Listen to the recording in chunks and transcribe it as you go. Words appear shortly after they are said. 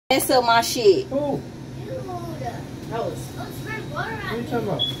Mess up my shit. Who? That was. What are you talking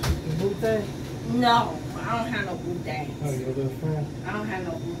about? The boo thing? No, I don't have no boo things. Oh, your little friend? I don't have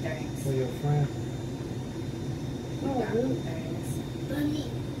no boo things. Oh, your friend? Oh, boo things.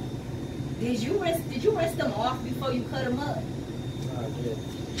 Did you rinse them off before you cut them up? No, I did.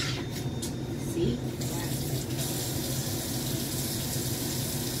 See?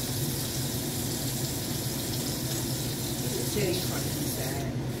 Tell you from the east side.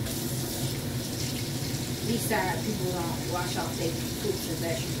 East side people don't wash off their fruits and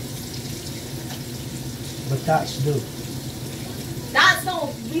vegetables. But dots do. Dots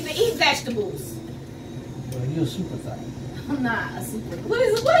don't even eat vegetables. Well, you're a super thot. I'm not a super. What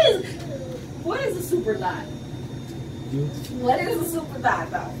is a super thot? You? What is a super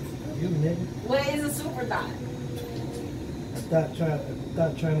thot though? You, nigga. What is a super thot? Thought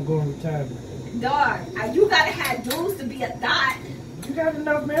trying to go in retirement. Dog, you gotta have dudes to be a thot. You got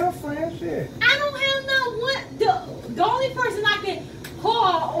enough male friends, shit. I don't have no one. The only person I can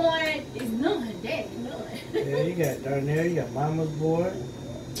call on is none. Daddy, none. Yeah, you got Darnell, you got Mama's boy.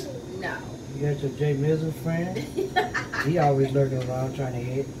 No. You got your Jay Mizzle friend. He always lurking around trying to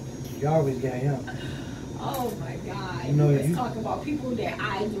hit. You always got him. Oh my God. You know, Let's talk about people that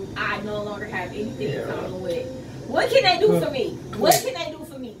I no longer have anything in common with. What can they do for me? What can they do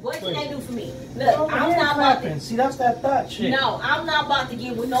for me? What can they do for me? Look, I'm not about to. See, that's that thought shit. No, I'm not about to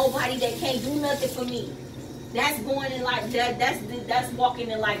get with nobody that can't do nothing for me. That's going in like that. That's walking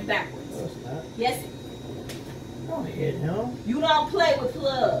in life backwards. No, it's not. Yes. Don't hit him. You don't play with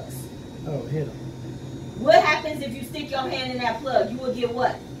plugs. Oh, hit him. What happens if you stick your hand in that plug? You will get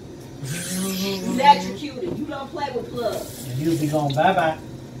what? Electrocuted. You don't play with plugs. And you'll be going bye-bye.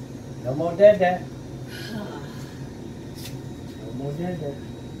 No more dad. No more dad.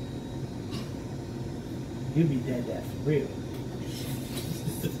 You be dead for real.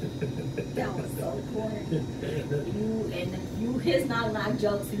 That was so corny. You his not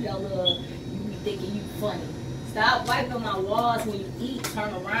jokes and your little, you be thinking you funny. Stop wiping my walls when you eat.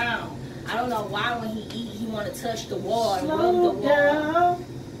 Turn around. I don't know why when he eat he want to touch the wall and rub the wall. Down.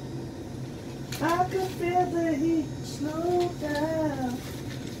 I can feel the heat. Slow down.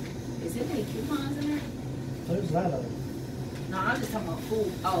 Is there any coupons in there? There's a lot of them. No, I'm just talking about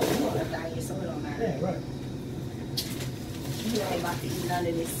food. Oh, you want to die here, so it don't matter. Yeah, right. You ain't about to eat none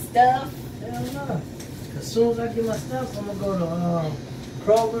of this stuff. Hell no. As soon as I get my stuff, I'm going to go to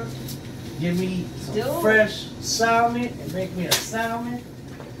Kroger, give me some fresh salmon, and make me a salmon.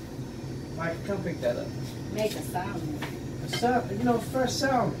 Mike, come pick that up. Make a salmon. A salmon, you know, fresh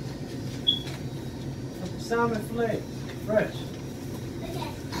salmon. Salmon fillet, fresh.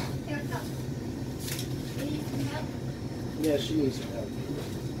 Okay, here it comes. You need some help? Yeah, she needs some help.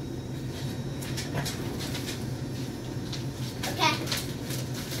 Okay.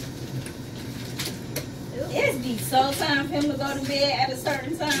 It's be so time for him to go to bed at a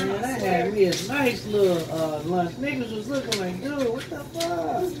certain time. Man, I had me a nice little lunch. Niggas was looking like, dude, what the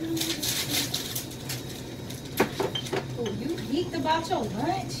fuck? Oh, you geeked about your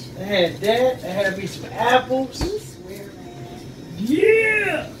lunch? I had that. I had me some apples. You swear, man.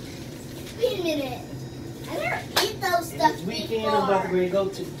 Yeah! Wait a minute. I never eat those stuff This weekend, before. I'm about to go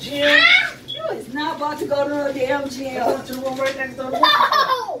to the gym. Ah! You is not about to go to no damn gym. I'm going to the one right next door. No!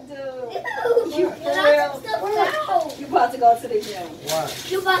 Dude. Ew! You You're for not real? stuff out. You about to go to the gym. Why?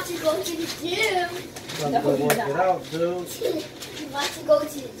 You're about to go to the gym. I'm about to go work it out, dude. You're about to go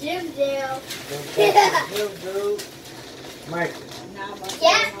to the gym, Dale. Dude. Michael. Not about to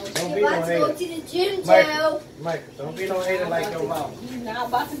Yeah. go to Don't no be You're no about to go hater. to the gym, Michael. Dale. Michael, don't be no hater like your mom. He's not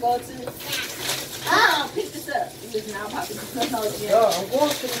about to go to the pick this up. He's not about to go to no gym. Yo, I'm going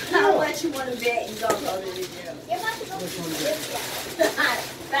to the How gym. much you want to bet you gonna go to the gym? You're about to go to Which the one gym, is Dale.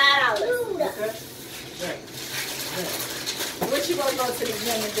 $5. Dude. Okay. Yeah. What you gonna go to the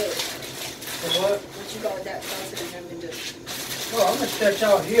gym and do? So what? What you gonna go to the gym and do? Oh, I'm going to stretch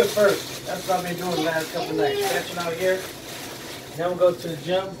out here first. That's what I've been doing the last couple nights. Stretching out here. Then we'll go to the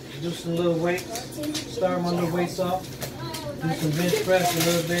gym, do some little weights. Start my little weights off. Do some bench press a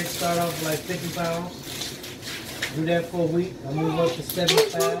little bit. Start off with like 50 pounds. Do that for a week. I move up to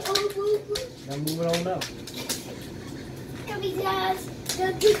 75. Then move it on up. I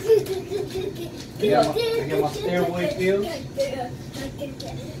got my steroid pills.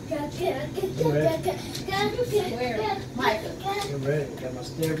 Where? Michael. I'm ready. Got my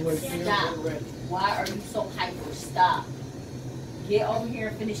steroid pills. Stop. I'm ready. Why are you so hyper? Stop. Get over here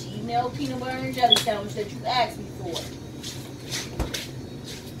and finish eating that peanut butter and jelly sandwich that you asked me for.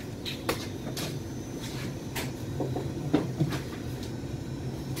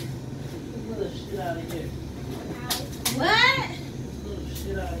 Get the shit out of here. What? Get the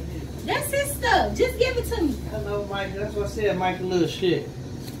shit out of here. That's his stuff. Just give it to me. I know, Mike. That's what I said, Mike, a little shit.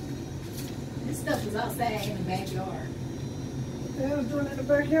 This stuff is outside in the backyard. What the hell is doing in the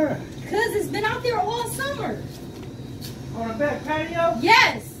backyard? Cause it's been out there all summer. On the back patio?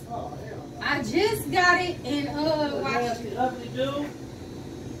 Yes. Oh, hell no. I just got it in Little nasty, ugly dude.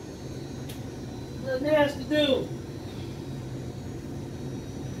 Little nasty dude.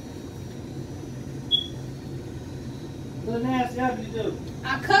 Little nasty, ugly dude.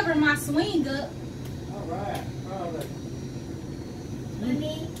 I covered my swing up. All right. All right.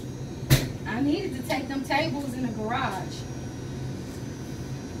 Mommy, I needed to take them tables in the garage.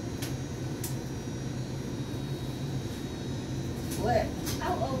 What?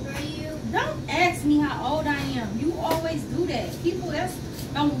 how old are you? Don't ask me how old I am. You always do that. People,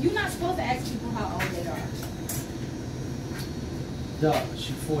 you're not supposed to ask people how old they are. Dog,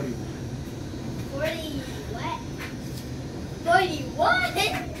 she's 41. 40 what? 41?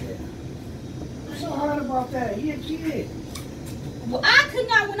 What's so hard about that? He a kid. Well, I could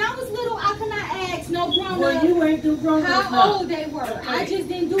not, when I was little, I could not ask no grown Well, up you ain't do grown up how now. old they were. Okay. I just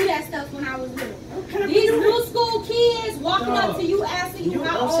didn't do that stuff when I was little. Okay, These but middle school kids walking up Dog. to you asking you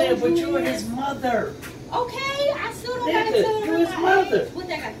how I'm old saying, but you you're is. his mother. Okay, I still don't Nigga, got to tell you her his my mother. age. What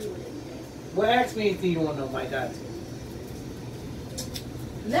that got to do with it? Well, ask me anything you want to know, my dad.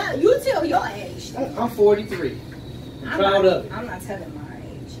 Now, you tell your age. I'm 43. I'm proud not, of it. I'm not telling my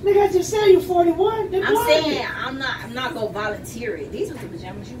age. Nigga, I just said you're 41. Then I'm block saying it. I'm not gonna volunteer it. These are the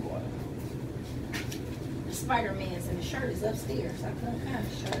pajamas you wore. The Spider-Man's and the shirt is upstairs. I couldn't find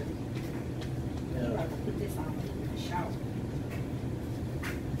the shirt. You Yeah. have to put this on in the shower.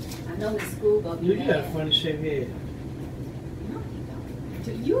 I know his school go be You got a mad. funny shaped head. No, you don't.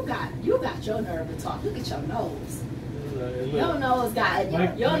 Dude, you got your nerve to talk. Look at your nose. Your nose got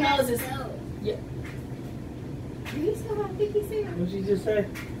Mike- your nose is. No. Yeah. Do you still have picky hair? What'd you just say?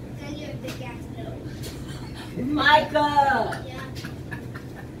 Then you have big ass nose. Micah, Yeah.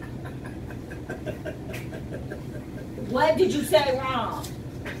 what did you say wrong?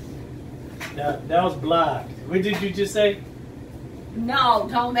 That was blocked. What did you just say? No,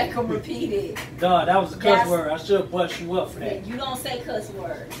 don't make him repeat it. Dog, that was a cuss That's- word. I should have bust you up for that. You don't say cuss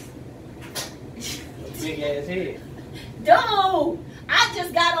words. Big ass head. Dude, I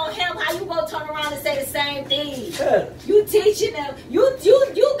just got on him. How you gonna turn around and say the same thing? Yeah. You teaching him. You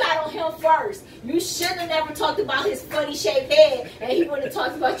got on him first. You should have never talked about his funny shaped head, and he would have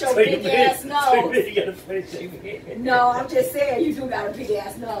talked about your big ass So nose. you got a funny shaped head. No, I'm just saying you do got a big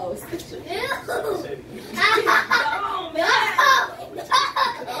ass nose. Ew. No, man.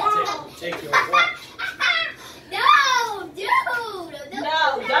 No. Take your watch. No, dude.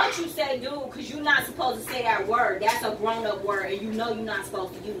 No, don't you say dude, because you're not supposed to say that word. That's a grown-up word, and you know you're not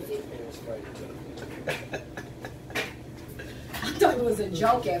supposed to use it. I thought it was a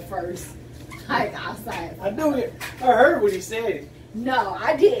joke at first. Like, outside. I knew it. I heard what he said. No,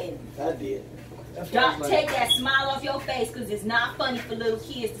 I didn't. I did. That's what I Don't was take like. that smile off your face, because it's not funny for little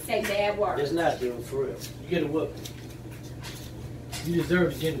kids to say bad words. It's not, dude, for real. You get a whoop. You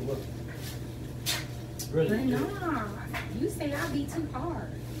deserve to get a whoop. Really? But you do. nah, you say I be too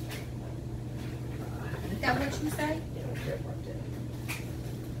hard. Is that what you say? You don't care about that.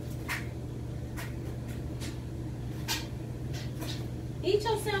 Eat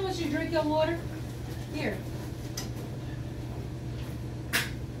your sandwich and drink your water. Here.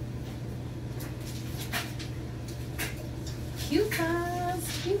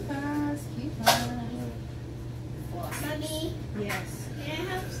 Coupons, coupons, coupons. Mommy, Yes. can I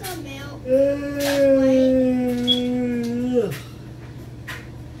have some milk?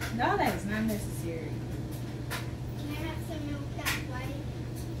 No, that is not necessary. Can I have some milk that's white?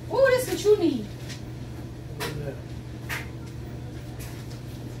 Oh, that's what you need.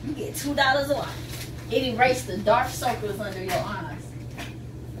 You get $2 off. It erased the dark circles under your eyes.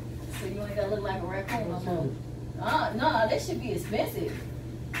 So you ain't gotta look like a raccoon no more. No, that should be expensive.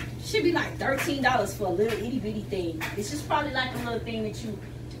 Should be like $13 for a little itty bitty thing. It's just probably like a little thing that you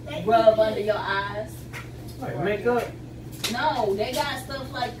rub under your eyes. Like makeup? No, they got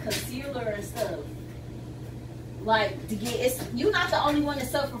stuff like concealer and stuff. Like to get you're not the only one that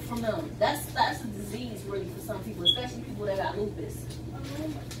suffer from them. That's a disease really for some people, especially people that got lupus.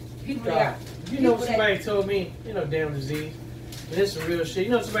 People that You know people somebody told me, you know damn disease. And it's some real shit.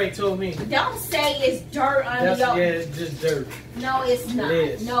 You know somebody told me. don't say it's dirt under Yeah, your. it's just dirt. No, it's not.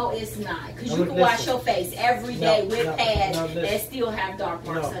 is. No, it's not. Because No, you can listen. wash your face every day with pads listen. and still have dark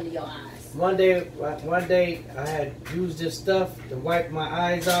marks No. under your eyes. One day I had used this stuff to wipe my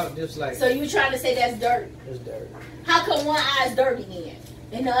eyes out, just like So you trying to say that's dirt? it's dirt. How come one eye is dirty then,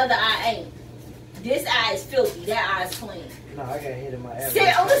 and the other eye ain't? This eye is filthy. That eye is clean. No, I got hit in my ass.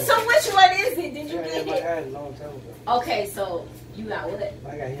 So Did you I get hit my hit? eye a long time ago. Okay, so you got what?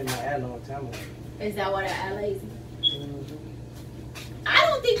 I got hit in my eye a long time ago. Is that why that eye lazy? Mm-hmm. I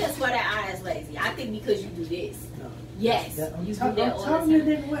don't think that's why that eye is lazy. I think because you do this. No. Yes, I'm you do telling that all the you, time.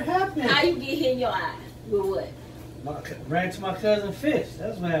 nigga, what happened? How you get hit in your eye? With what? Ran to my cousin's fist.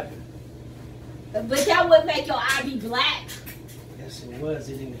 That's what happened. But that would make your eye be black. Yes, it was.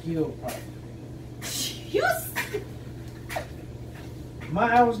 It didn't heal properly. You.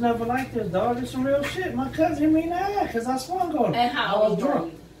 My eye was never like this, dog. It's some real shit. My cousin hit me in the eye because I swung on him. And how old were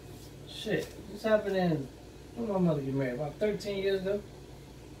you? Shit. This happened in, when my mother get married? About 13 years ago?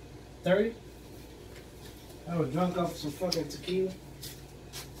 30? I was drunk off some fucking tequila.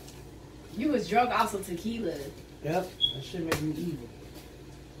 You was drunk off some tequila. Yep. That shit made me evil.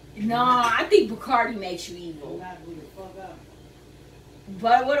 No, I think Bacardi makes you evil. Not who the fuck up.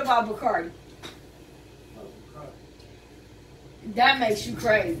 But what about Bacardi? Oh, God. That makes you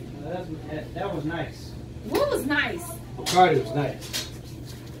crazy. That was nice. What was nice? Bacardi was nice.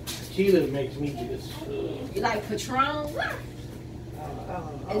 Tequila makes me just. You like Patron?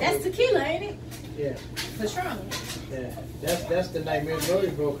 And That's tequila, ain't it? Yeah. Patron. Yeah. That's the night me and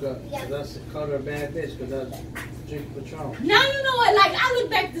Brody broke up. Cause I called her a bad bitch because I drink Patron. Now you know what? Like I look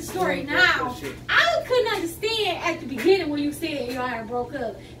back at the story now. I couldn't understand at the beginning when you said y'all had broke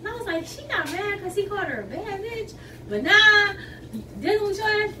up, and I was like, she got mad because he called her a bad bitch. But now, dealing with your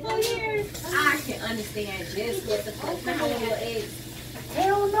ass for 4 years, I can understand just what the fuck. Now how many your eggs?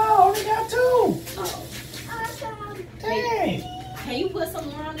 Hell no, I only got 2. Oh, Dang. can you put some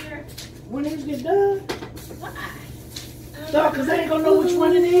more on there? When these get done? Why? Dog, cause I ain't gonna know which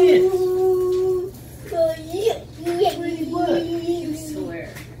one it is. You swear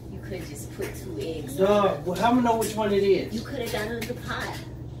you could just put 2 eggs. Dog, well, how am I know which one it is? You could have done it in the pot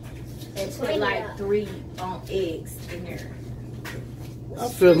and put like 3 eggs in there. I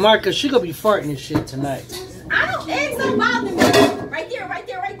feel Marcus, she gonna be farting this shit tonight. Eggs don't bother me. Right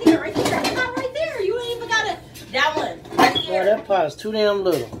there. It's not right there. You ain't even got that one. Right Boy, there. that pot's too damn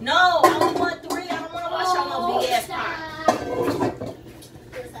little. No, I only want 3. I don't want to wash out no big ass pot.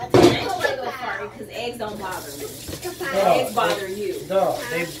 I ain't gonna go fart because eggs don't bother me. Eggs bother you. Dog,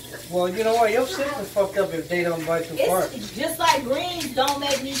 well, you know what? Your system fucked up if they don't bite too far. It's just like greens don't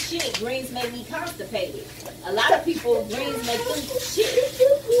make me shit. Greens make me constipated. A lot of people, greens make them shit.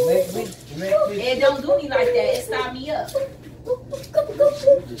 Make me. It don't do me like that. It stop me up. What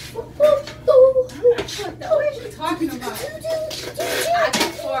are you talking about? I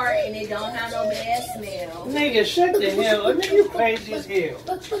can fart and it don't have no bad smell. Nigga, shut the hell up. Nigga, you crazy as hell.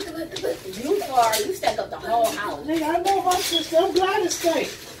 You fart, you stack up the whole house. Nigga, I know my shit stink. I'm glad it stink.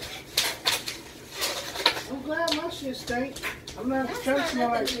 I'm glad my shit stink. I'm not trying to smell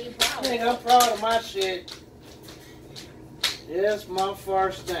like. Nigga, I'm proud of my shit. Yes, my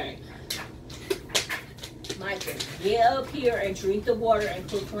fart stink. Michael, get up here and drink the water and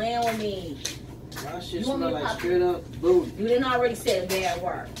quit playing with me. My shit You want me smell to like pop straight up booty. You didn't already say a bad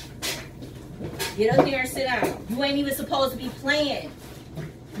word. Get up there and sit down. You ain't even supposed to be playing.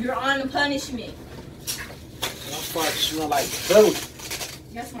 You're on the punishment. My fart smell like booty.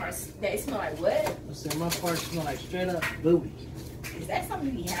 That smell like what? I said my fart smell like straight up booty. Is that something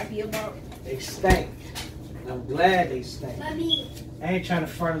to be happy about? They stink. I'm glad they stink. Mommy. I ain't trying to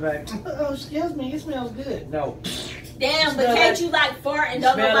fart back. Oh, excuse me, it smells good. No. Damn, but Smell can't like- you like fart and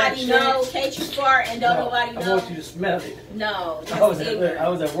don't smell like nobody know? Can't you fart and don't No, nobody I know? want you to smell it. No, I was that's at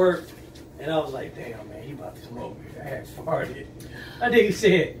ignorant. work, and I was like, damn, man, he about to come over here. I had farted. I think he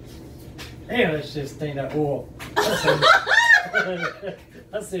said, damn, that shit stink like oil.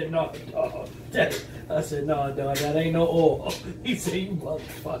 I said, no, dog. I said, no, dog, that ain't no oil. He said, you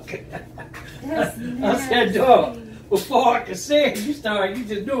motherfucker. I said, dog, before I could say it, you just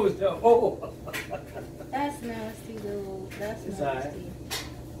knew it was the oil. That's nasty, dude. That's It's nasty. alright.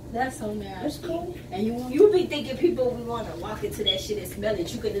 That's so nasty. That's cool. And you be thinking people would want to walk into that shit and smell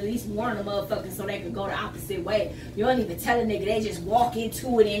it. You could at least warn the motherfuckers so they could go the opposite way. You don't even tell a nigga. They just walk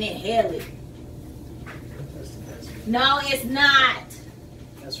into it and inhale it. No, it's not.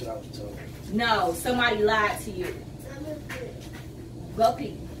 That's what I was told. No, somebody lied to you. Go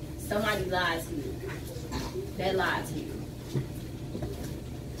pee. Somebody lied to you. They lied to you.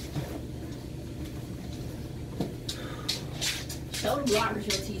 Show the bloggers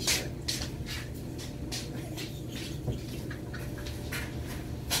your t-shirt.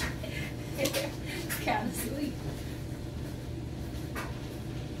 It's kind of sweet.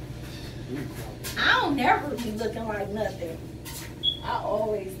 I don't never be looking like nothing. I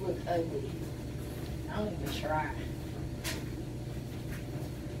always look ugly. I don't even try.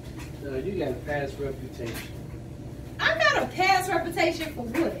 No, you got a past reputation. I got a past reputation for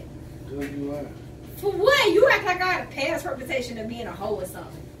what? who you are. For what? You act like I got a past reputation of being a hoe or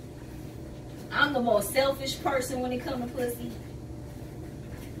something. I'm the most selfish person when it comes to pussy.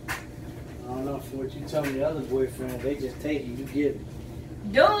 I don't know, from what you tell me, the other boyfriend, they just take you, you get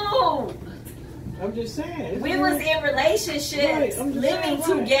it. Dude! I'm just saying. We was in relationships, living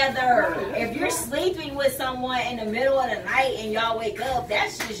together. Right. If you're sleeping with someone in the middle of the night and y'all wake up,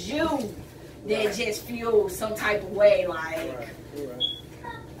 that's just you that just feel some type of way like, Right. Right.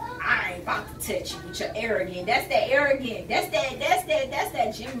 I ain't about to touch you with your arrogant. That's that arrogant. That's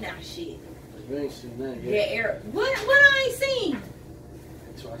that Gemini shit. You ain't seen that Yeah, yet. What I ain't seen?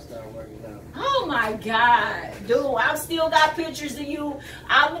 Until I started working out. Oh my God, dude! I've still got pictures of you.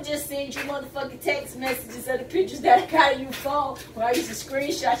 I'ma just send you motherfucking text messages of the pictures that I got of your phone where I used to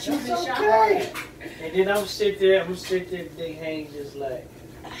screenshot you and That's shot. okay. And then I'm gonna sit there, big hang just like.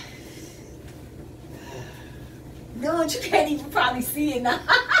 Dude, you can't even probably see it now.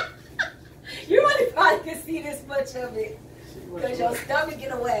 You really probably can see this much of it because your stomach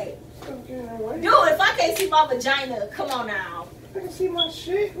get away. Okay, Dude, if I can't see my vagina, come on now. I can see my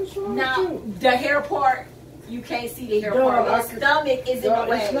shit. What's wrong Now, with you? the hair part, you can't see the hair No, part. I Your can- stomach is in No,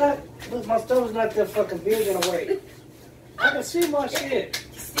 the way. it's not. Look, my stomach's not that fucking big in a way. I can see my shit.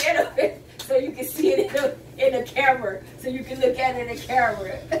 Stand up so you can see it in the camera, so you can look at it in the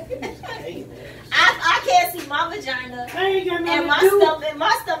camera. Hey, man. I can't see my vagina, I ain't got nothing and to do.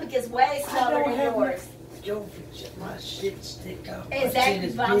 my stomach is way smaller than yours. Yo, my shit stick out. My Exactly, shit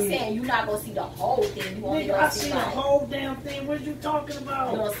is but I'm big. saying you're not gonna see the whole thing. You only Nigga, gonna I see see the like whole damn thing. What you talking you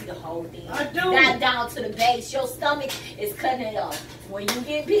about? don't see the whole thing. I do. Not down to the base. Your stomach is cutting it off. When you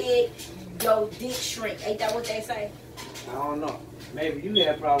get big, your dick shrink. Ain't that what they say? I don't know. Maybe you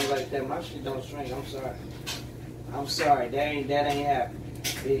have problems like that. My shit don't shrink. I'm sorry. I'm sorry. That ain't happening.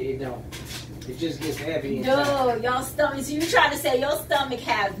 It don't. It just gets heavy inside. Dude, your stomach. So you trying to say your stomach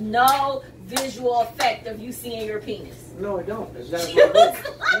has no visual effect of you seeing your penis? No, it don't. It's not what it is.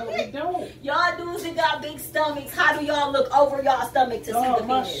 No, it don't. Y'all dudes that got big stomachs, how do y'all look over y'all stomach to see Oh, the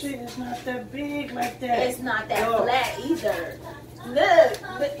my penis? shit is not that big like that. It's not that No. flat either. Look,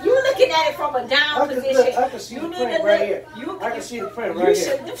 but you looking at it from a down position. I can see you the need print to right look. here. You, I can see the print you right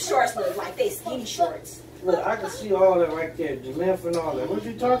here. should. Them shorts look like they skinny shorts. Look, I can see all that right there. The length and all that. What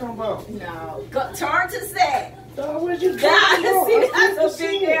you talking about? No, go, turn to set. Dog, what you God, talking about? see, I that's can a see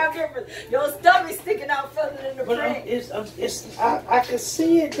big it. damn difference. Your stomach sticking out further than the But print. I can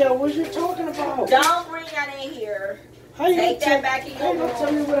see it though. What you talking about? Don't bring that in here. How you Take gonna that back in How you your gonna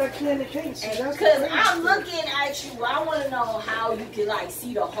tell me room. what I can and can't see? That's Because crazy. I'm looking at you, I want to know how you can like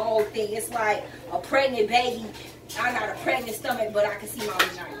see the whole thing. It's like a pregnant baby. I got a pregnant stomach, but I can see my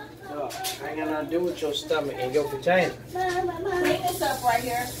vagina. No, I ain't got nothing to do with your stomach and your vagina. Clean this up right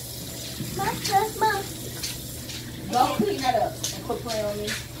here. Go clean that up and quit playing on me.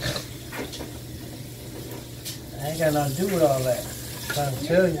 I ain't got nothing to do with all that. I'm trying to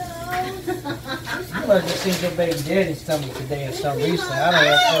tell you. You must have seen your baby daddy's stomach today or some reason. I I don't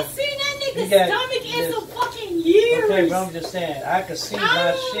know. haven't seen that You nigga's got stomach in this- some fucking years. Okay, but I'm just saying, I can see I my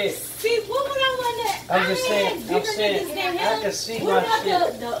don't shit. See, what would I want to? I'm just saying, I'm saying, I can see my What shit.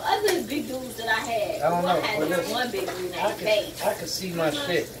 about the other big dudes that I had? I don't know, I had but this listen, one big dude I named Faye. can see my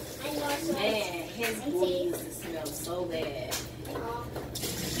shit. Man, his booty used to smell so bad.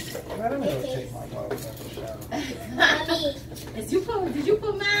 Man, I'm gonna take my motherfucking shower. Did you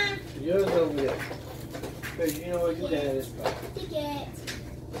put mine? Yours over there. Cause you know what, you got this part.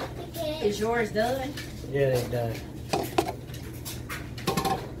 Is yours done? Yeah, they done.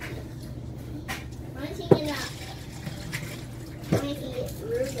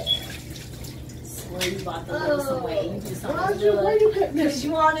 Swear you about to lose some weight. You do something Why good. you cut Because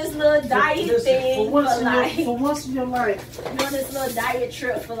you on this little diet Listen, thing for once, like, for once in your life, you on this little diet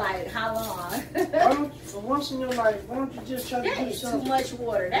trip for like how long? for once in your life, why don't you just try to That do is too something? much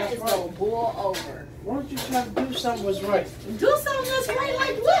water. That That's is right. gonna boil over. Why don't you try to do something what's right? Do something that's right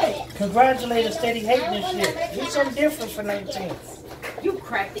like what? Congratulate her, steady hating this shit. Do something different for 19. You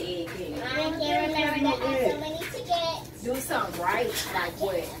cracked the egg here. Do something right like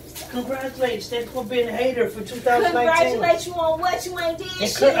what? Congratulate, instead of being a hater for 2019. Congratulate you on what you ain't did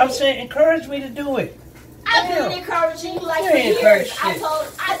shit. I'm saying, encourage me to do it. I've Yeah. been encouraging you like You for ain't years. encouraged That's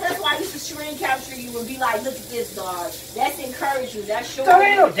shit. why I used to screen capture you and be like, look at this dog. That's encourage you. That's showing There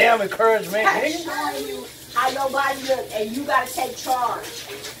ain't no you. damn encouragement, That's nigga. showing you how your body look, and you gotta take charge.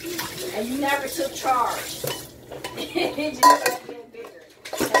 And you never took charge. It just kept getting bigger.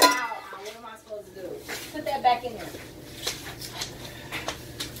 And now, what am I supposed to do? Put that back in there.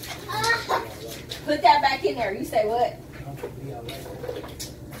 Put that back in there. You say what?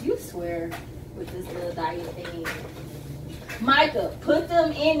 You swear with this little diet thing. Micah, put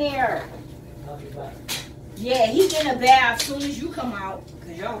them in there. I'll be back. Yeah, he get in a bath as soon as you come out.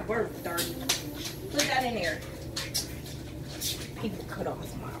 Because y'all birth dirty. Put that in there. People cut off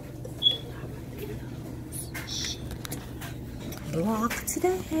my vlog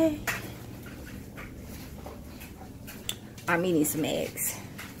today. I'm eating some eggs.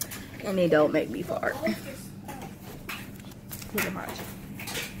 And they don't make me fart. Look at my